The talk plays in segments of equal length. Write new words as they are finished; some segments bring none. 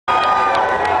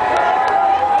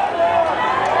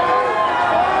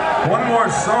One more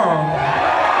song.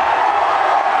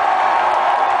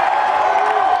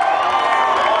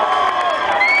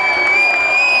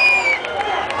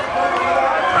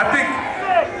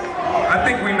 I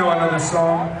think we know another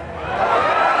song.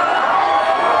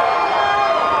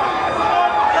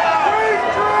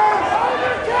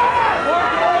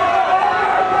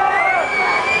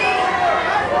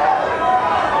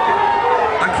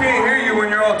 I can't hear you when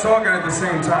you're all talking at the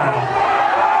same time.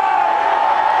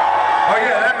 Oh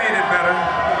yeah, that made it better.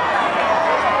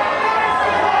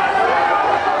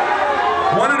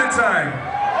 One at a time.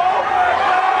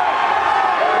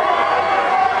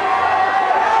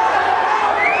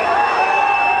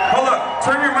 Hold up,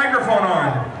 turn your microphone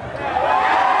on.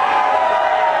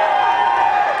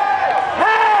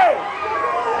 Hey!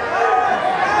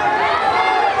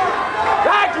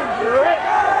 I can do it.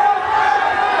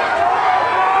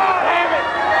 Damn it.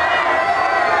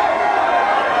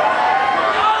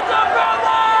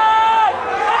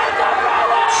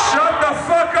 Shut the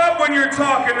fuck up when you're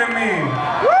talking to me.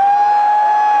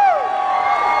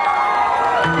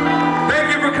 Thank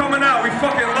you for coming out. We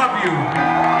fucking love you.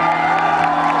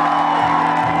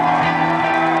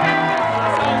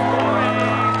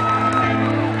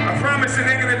 It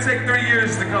ain't gonna take 3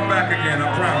 years to come back again,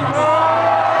 I promise.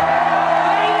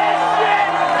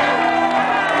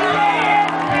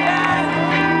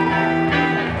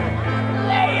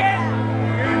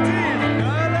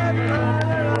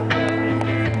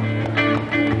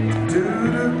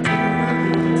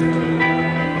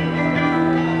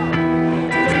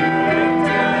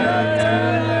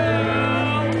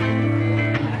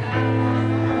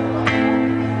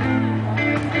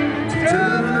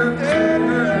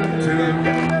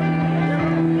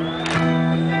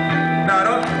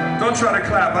 Don't try to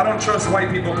clap. I don't trust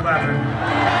white people clapping.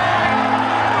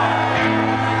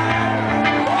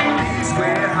 These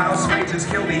warehouse rages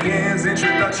kill the ends.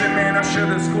 Introduction, man, I should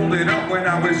have schooled it up when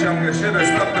I was younger. Should have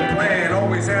stuck the plan.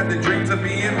 Always had the dreams of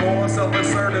being more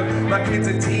self-assertive. My kid's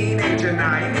a teenager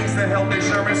now. He needs the health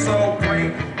insurance, so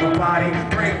break my body,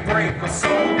 break my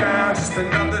soul down. Just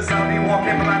another zombie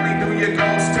walking blindly through your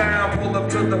ghost town. Pull up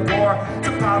to the bar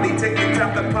to poly, take it,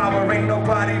 tap the power. Ain't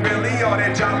nobody really all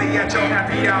that jolly at your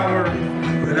happy hour.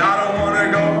 But I don't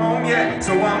wanna go home yet,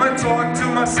 so I'ma talk to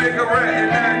my cigarette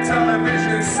and that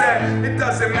television set. It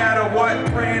doesn't matter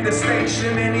what brand or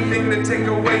station, anything to take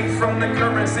away from the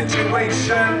current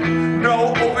situation.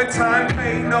 No overtime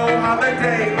pay, no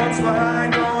holiday, months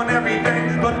behind on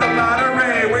everything but the lottery.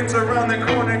 Winter around the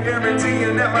corner,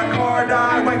 guaranteeing that my car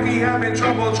die. Might be having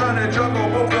trouble trying to juggle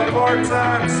both the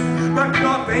part-times. My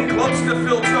cup ain't close to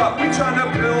filled up. We trying to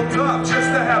build up just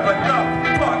to have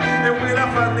enough. Fuck, and when I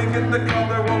finally get the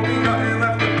color, won't be nothing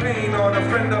left to paint on. A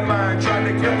friend of mine trying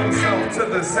to kill himself to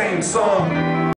the same song.